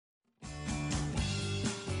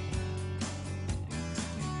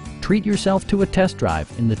treat yourself to a test drive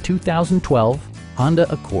in the 2012 Honda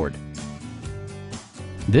Accord.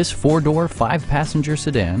 This four-door, five-passenger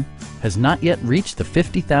sedan has not yet reached the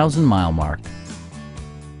 50,000-mile mark.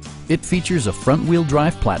 It features a front-wheel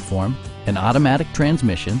drive platform, an automatic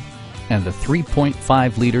transmission, and a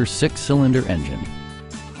 3.5-liter six-cylinder engine.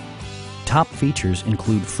 Top features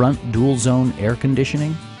include front dual-zone air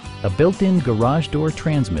conditioning, a built-in garage door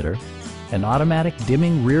transmitter, an automatic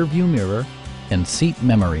dimming rear-view mirror, and seat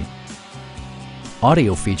memory.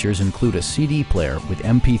 Audio features include a CD player with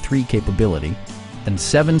MP3 capability and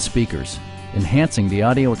 7 speakers, enhancing the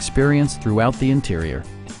audio experience throughout the interior.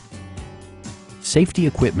 Safety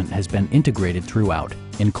equipment has been integrated throughout,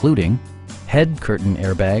 including head curtain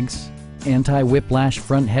airbags, anti-whiplash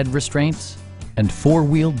front head restraints, and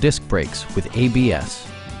four-wheel disc brakes with ABS.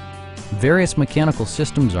 Various mechanical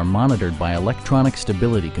systems are monitored by electronic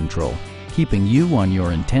stability control, keeping you on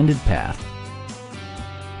your intended path.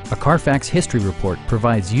 A Carfax history report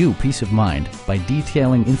provides you peace of mind by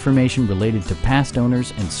detailing information related to past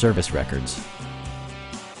owners and service records.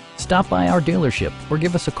 Stop by our dealership or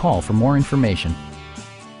give us a call for more information.